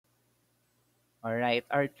All right.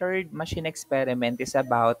 Our third machine experiment is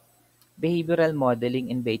about behavioral modeling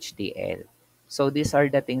in VHDL. So these are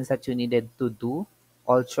the things that you needed to do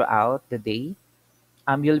all throughout the day.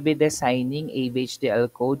 You'll be designing a VHDL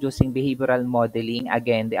code using behavioral modeling.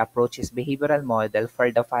 Again, the approach is behavioral model for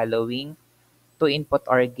the following: two input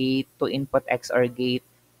OR gate, two input XOR gate,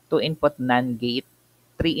 two input NAND gate,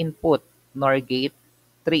 three input NOR gate,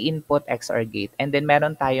 three input XOR gate. And then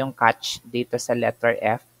meron tayong catch dito sa letter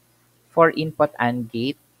F, four input AND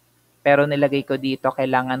gate. Pero nilagay ko dito,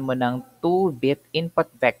 kailangan mo ng 2-bit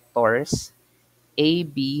input vectors, A,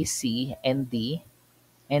 B, C, and D.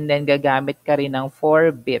 And then gagamit ka rin ng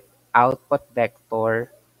 4-bit output vector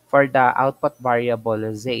for the output variable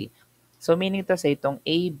Z. So meaning to say, itong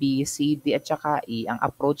A, B, C, D, at saka E, ang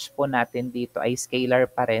approach po natin dito ay scalar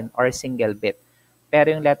pa rin or single bit. Pero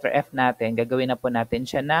yung letter F natin, gagawin na po natin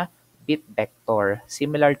siya na bit vector,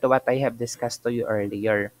 similar to what I have discussed to you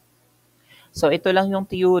earlier. So ito lang yung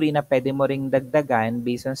theory na pwede mo ring dagdagan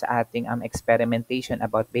based on sa ating experimentation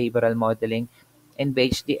about behavioral modeling in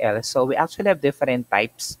BHDL. So we actually have different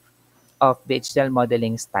types of BHDL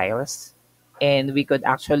modeling styles, and we could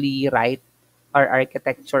actually write our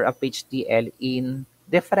architecture of HDL in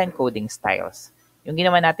different coding styles. Yung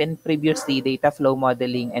ginawa natin previously, data flow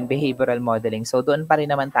modeling and behavioral modeling. So doon pa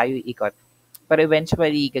rin naman tayo ikot. Pero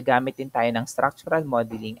eventually, gagamit din tayo ng structural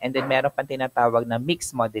modeling, and then meron pang tinatawag na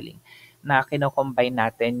mixed modeling na kino-combine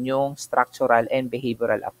natin yung structural and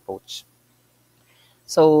behavioral approach.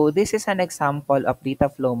 So this is an example of data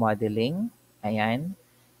flow modeling. Ayan.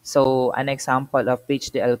 So an example of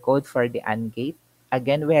HDL code for the AND gate.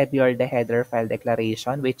 Again, we have here the header file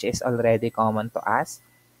declaration, which is already common to us.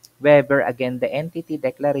 We have here again the entity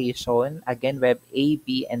declaration. Again, we have A,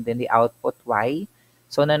 B, and then the output Y.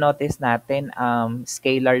 So na-notice natin,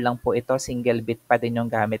 scalar lang po ito, single bit pa din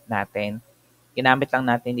yung gamit natin. Ginamit lang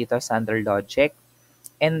natin dito standard logic.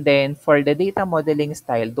 And then, for the data modeling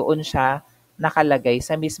style, doon siya nakalagay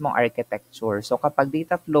sa mismong architecture. So, kapag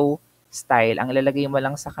data flow style, ang ilalagay mo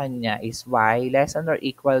lang sa kanya is y less than or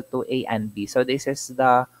equal to a and b. So, this is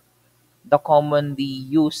the commonly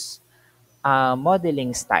used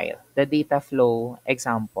modeling style, the data flow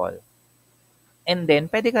example. And then,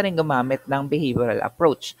 pwede ka rin gumamit ng behavioral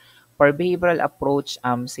approach. For behavioral approach,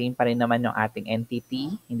 same pa rin naman yung ating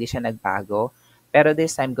entity, hindi siya nagbago. Pero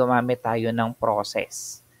this time, gumamit tayo ng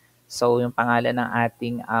process. So, yung pangalan ng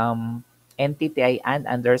ating entity ay and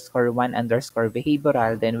underscore one underscore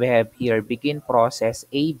behavioral. Then we have here begin process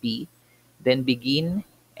AB, then begin,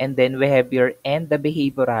 and then we have here end the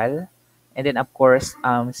behavioral. And then of course,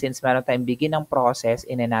 since meron tayong begin ng process,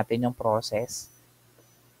 ina natin yung process.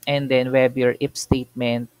 And then we have your if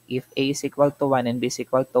statement. If A is equal to 1 and B is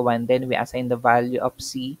equal to 1, then we assign the value of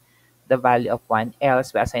C, the value of 1.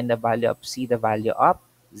 Else, we assign the value of C, the value of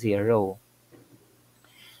 0.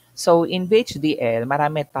 So in VHDL,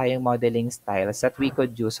 marami tayong modeling styles that we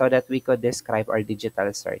could use so that we could describe our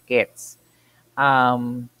digital circuits.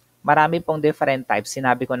 Marami pong different types.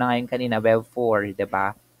 Sinabi ko na ngayon kanina, Web 4, di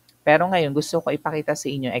ba? Pero ngayon, gusto ko ipakita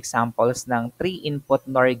sa inyo examples ng 3-input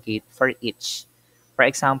NOR gate for each. For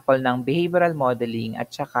example, ng behavioral modeling at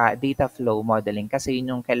saka data flow modeling kasi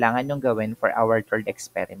yun yung kailangan yung gawin for our third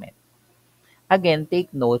experiment. Again, take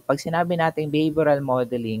note, pag sinabi natin behavioral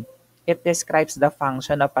modeling, it describes the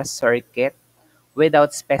function of a circuit without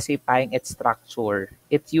specifying its structure.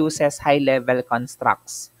 It uses high-level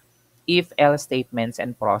constructs, if-else statements,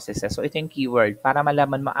 and processes. So ito yung keyword. Para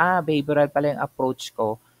malaman mo, behavioral pala yung approach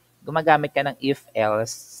ko, gumagamit ka ng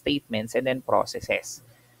if-else statements and then processes.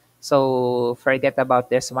 So, forget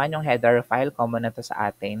about this one, yung header file, common na to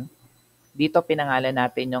sa atin. Dito pinangalan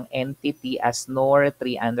natin yung entity as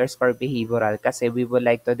NOR3 underscore behavioral kasi we would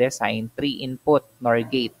like to design 3-input NOR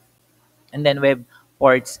gate. And then we have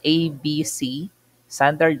ports A, B, C,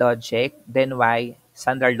 standard logic, then Y,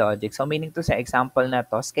 standard logic. So, meaning to sa example na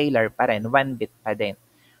to, scalar pa rin, 1 bit pa din.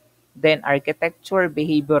 Then, architecture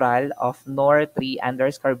behavioral of NOR3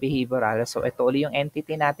 underscore behavioral. So, ito ulit yung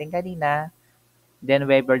entity natin kanina. Then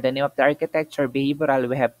wherever the name of the architecture, behavioral,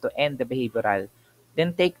 we have to end the behavioral.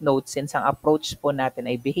 Then take note, since ang approach po natin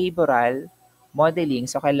ay behavioral modeling,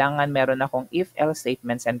 so kailangan meron akong if-else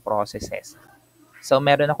statements and processes. So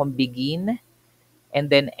meron akong begin and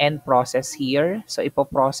then end process here. So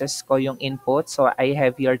ipoprocess ko yung input. So I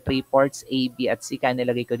have here 3 ports, A, B, at C. Kaya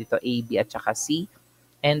nilagay ko dito A, B, at saka C.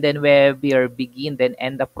 And then we have here begin, then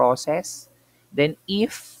end the process. Then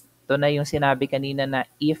if ito na yung sinabi kanina na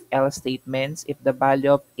if-else statements. If the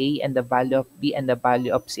value of A and the value of B and the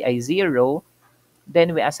value of C ay 0,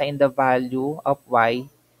 then we assign the value of Y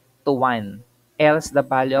to 1. Else the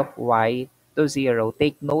value of Y to 0.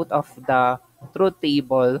 Take note of the truth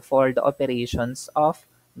table for the operations of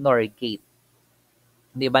NOR gate.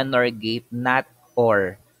 Di ba NOR gate, not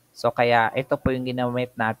or. So kaya ito po yung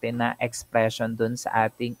ginamit natin na expression dun sa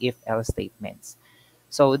ating if-else statements.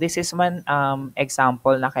 So this is one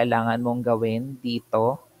example na kailangan mong gawin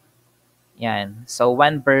dito. Yan. So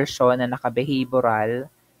one version na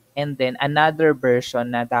naka-behavioral and then another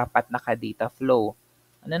version na dapat naka-data flow.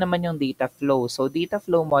 Ano naman yung data flow? So data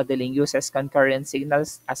flow modeling uses concurrent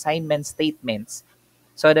signals assignment statements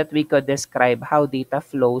so that we could describe how data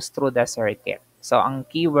flows through the circuit. So ang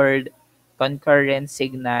keyword, concurrent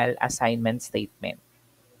signal assignment statement.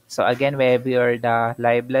 So again, we have here the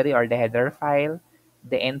library or the header file,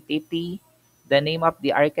 the entity, the name of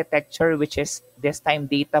the architecture, which is this time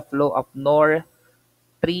data flow of NOR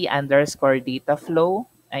 3 underscore data flow.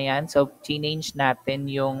 Ayan, so change natin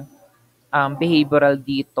yung behavioral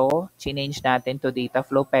dito. Change natin to data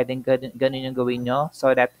flow. Pwedeng ganun yung gawin nyo so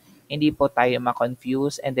that hindi po tayo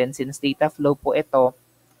ma-confuse. And then since data flow po ito,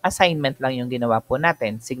 assignment lang yung ginawa po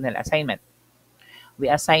natin, signal assignment. We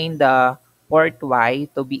assign the port Y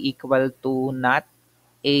to be equal to not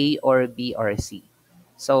A or B or C.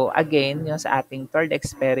 So again, yung sa ating third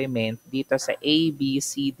experiment, dito sa A, B,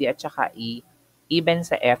 C, D at saka E, even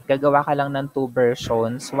sa F, gagawa ka lang ng two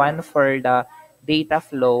versions. One for the data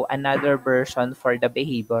flow, another version for the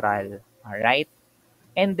behavioral. Alright?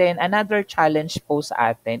 And then another challenge po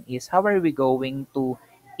sa atin is how are we going to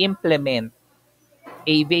implement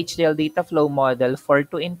a VHDL data flow model for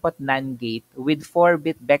 2-input NAND gate with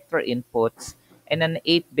 4-bit vector inputs and an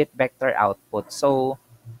 8-bit vector output. So,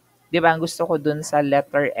 di ba, ang gusto ko dun sa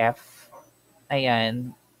letter F,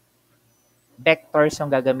 ayan, vectors yung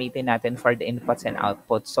gagamitin natin for the inputs and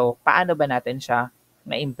outputs. So, paano ba natin siya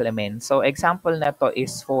ma-implement? So, example na to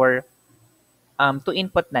is for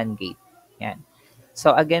 2-input NAND gate. Yan.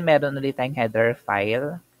 So, again, meron ulit tayong header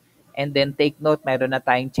file. And then take note, meron na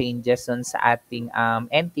tayong changes dun sa ating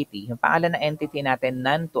entity. Yung pangalan ng entity natin,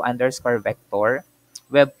 none to underscore vector,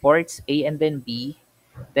 web ports A and then B,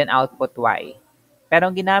 then output Y. Pero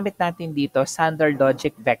ang ginamit natin dito, standard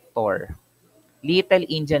logic vector. Little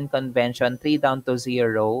Indian convention, 3 down to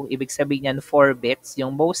 0. Ibig sabihin yan, 4 bits.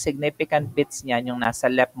 Yung most significant bits niyan, yung nasa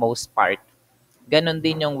leftmost part. Ganon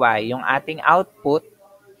din yung Y. Yung ating output,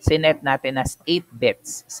 sinet natin as 8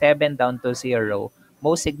 bits, 7 down to 0.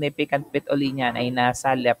 Most significant bit uli niyan ay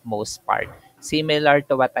nasa leftmost part. Similar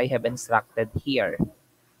to what I have instructed here.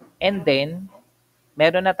 And then,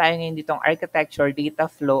 meron na tayo ngayon ditong architecture data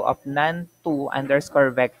flow of none2 underscore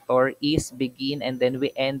vector is begin and then we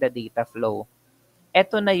end the data flow.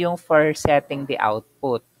 Ito na yung for setting the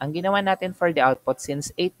output. Ang ginawa natin for the output, since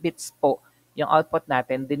 8 bits po yung output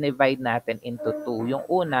natin, dinivide natin into 2. Yung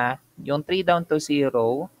una, yung 3 down to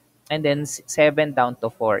 0, and then 7 down to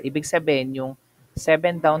 4. Ibig sabihin, yung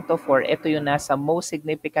 7 down to 4, ito yung nasa most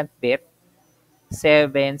significant bit,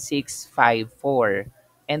 7, 6, 5, 4.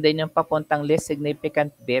 And then yung papuntang least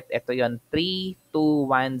significant bit, ito yung 3,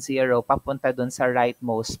 2, 1, 0, papunta dun sa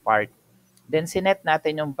rightmost part. Then sinet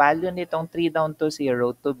natin yung value nitong 3 down to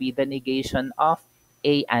 0 to be the negation of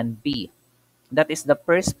A and B. That is the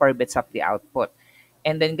first 4 bits of the output.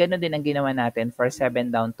 And then ganun din ang ginawa natin for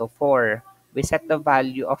 7 down to 4. We set the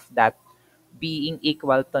value of that being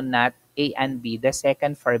equal to not A and B, the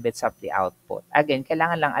second 4 bits of the output. Again,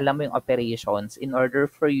 kailangan lang alam mo yung operations in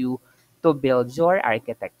order for you to build your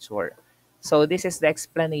architecture. So this is the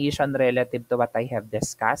explanation relative to what I have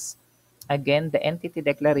discussed. Again, the entity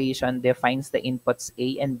declaration defines the inputs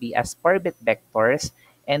A and B as 4-bit vectors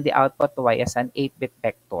and the output Y as an 8-bit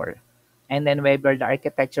vector. And then we build the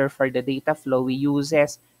architecture for the data flow. We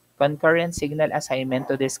uses concurrent signal assignment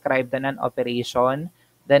to describe the NAND operation.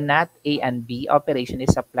 The NOT A and B operation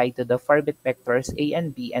is applied to the 4-bit vectors A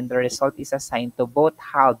and B, and the result is assigned to both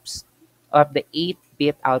halves of the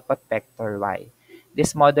 8-bit output vector Y.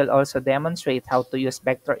 This model also demonstrates how to use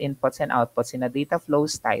vector inputs and outputs in a data flow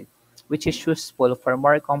style, which is useful for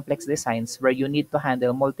more complex designs where you need to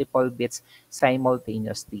handle multiple bits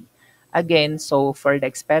simultaneously. Again, so for the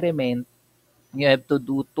experiment, you have to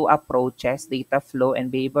do two approaches, data flow and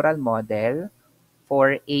behavioral model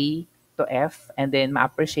for A to F. And then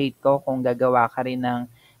ma-appreciate ko kung gagawa ka rin ng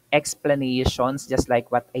explanations just like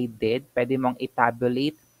what I did. Pwede mong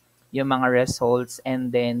i-tabulate yung mga results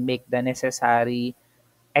and then make the necessary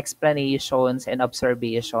explanations and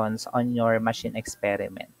observations on your machine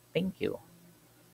experiment. Thank you.